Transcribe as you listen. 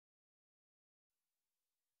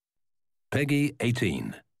Peggy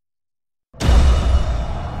 18.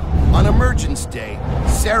 On Emergence Day,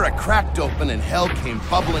 Sarah cracked open and hell came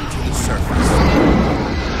bubbling to the surface.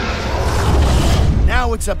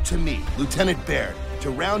 Now it's up to me, Lieutenant Baird, to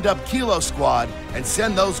round up Kilo Squad and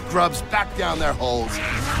send those grubs back down their holes.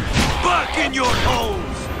 Back in your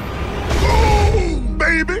holes! Boom,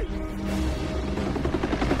 baby!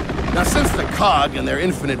 Now, since the COG and their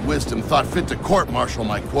infinite wisdom thought fit to court-martial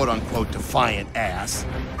my quote-unquote defiant ass,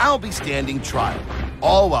 I'll be standing trial,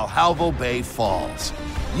 all while Halvo Bay falls.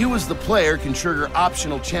 You as the player can trigger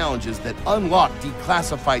optional challenges that unlock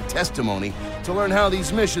declassified testimony to learn how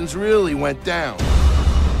these missions really went down.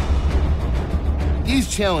 These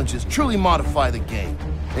challenges truly modify the game,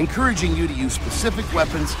 encouraging you to use specific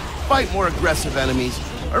weapons, fight more aggressive enemies,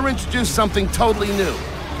 or introduce something totally new,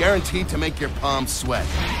 guaranteed to make your palms sweat.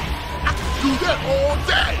 I can do that all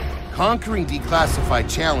day! Conquering declassified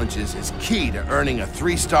challenges is key to earning a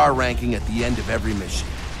 3-star ranking at the end of every mission.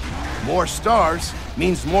 More stars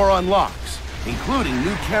means more unlocks, including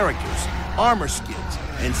new characters, armor skins,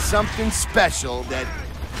 and something special that,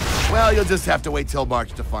 well, you'll just have to wait till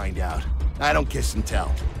March to find out. I don't kiss and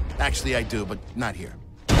tell. Actually, I do, but not here.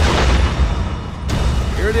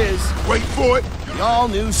 Here it is. Wait for it. The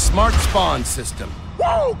all-new Smart Spawn system.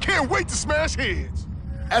 Whoa, can't wait to smash heads.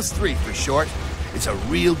 S3 for short. It's a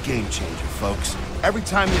real game changer, folks. Every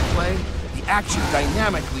time you play, the action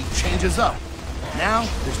dynamically changes up. Now,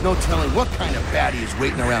 there's no telling what kind of baddie is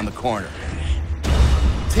waiting around the corner.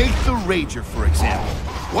 Take the Rager, for example.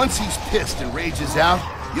 Once he's pissed and rages out,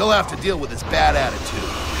 you'll have to deal with his bad attitude.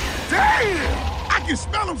 Damn! I can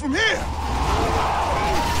smell him from here!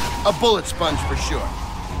 A bullet sponge for sure.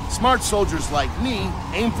 Smart soldiers like me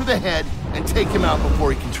aim for the head and take him out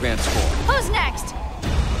before he can transform. Who's next?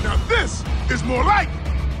 Now this is more like it.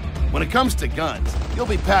 When it comes to guns, you'll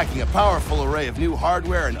be packing a powerful array of new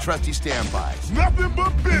hardware and trusty standbys. Nothing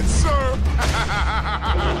but bits, sir!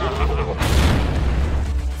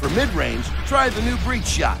 For mid-range, try the new breach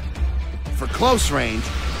shot. For close range,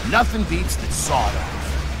 nothing beats the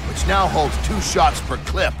sawed-off, which now holds 2 shots per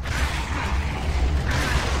clip.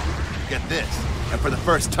 Get this, and for the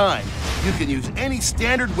first time, you can use any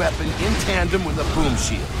standard weapon in tandem with a boom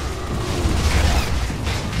shield.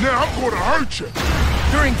 Now I'm gonna hurt you!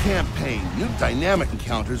 During campaign, new dynamic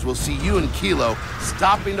encounters will see you and Kilo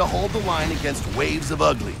stopping to hold the line against waves of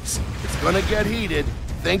uglies. It's gonna get heated.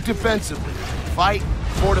 Think defensively. Fight,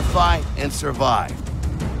 fortify, and survive.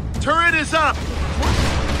 Turret is up!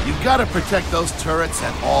 You've got to protect those turrets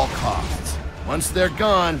at all costs. Once they're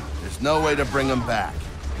gone, there's no way to bring them back.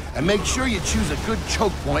 And make sure you choose a good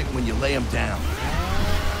choke point when you lay them down.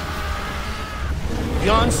 The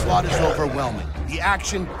onslaught is overwhelming. The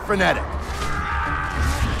action, frenetic.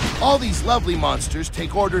 All these lovely monsters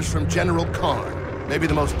take orders from General Khan, maybe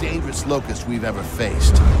the most dangerous locust we've ever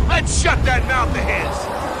faced. Let's shut that mouth of his!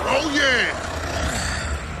 Oh yeah!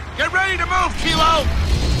 Get ready to move, Kilo!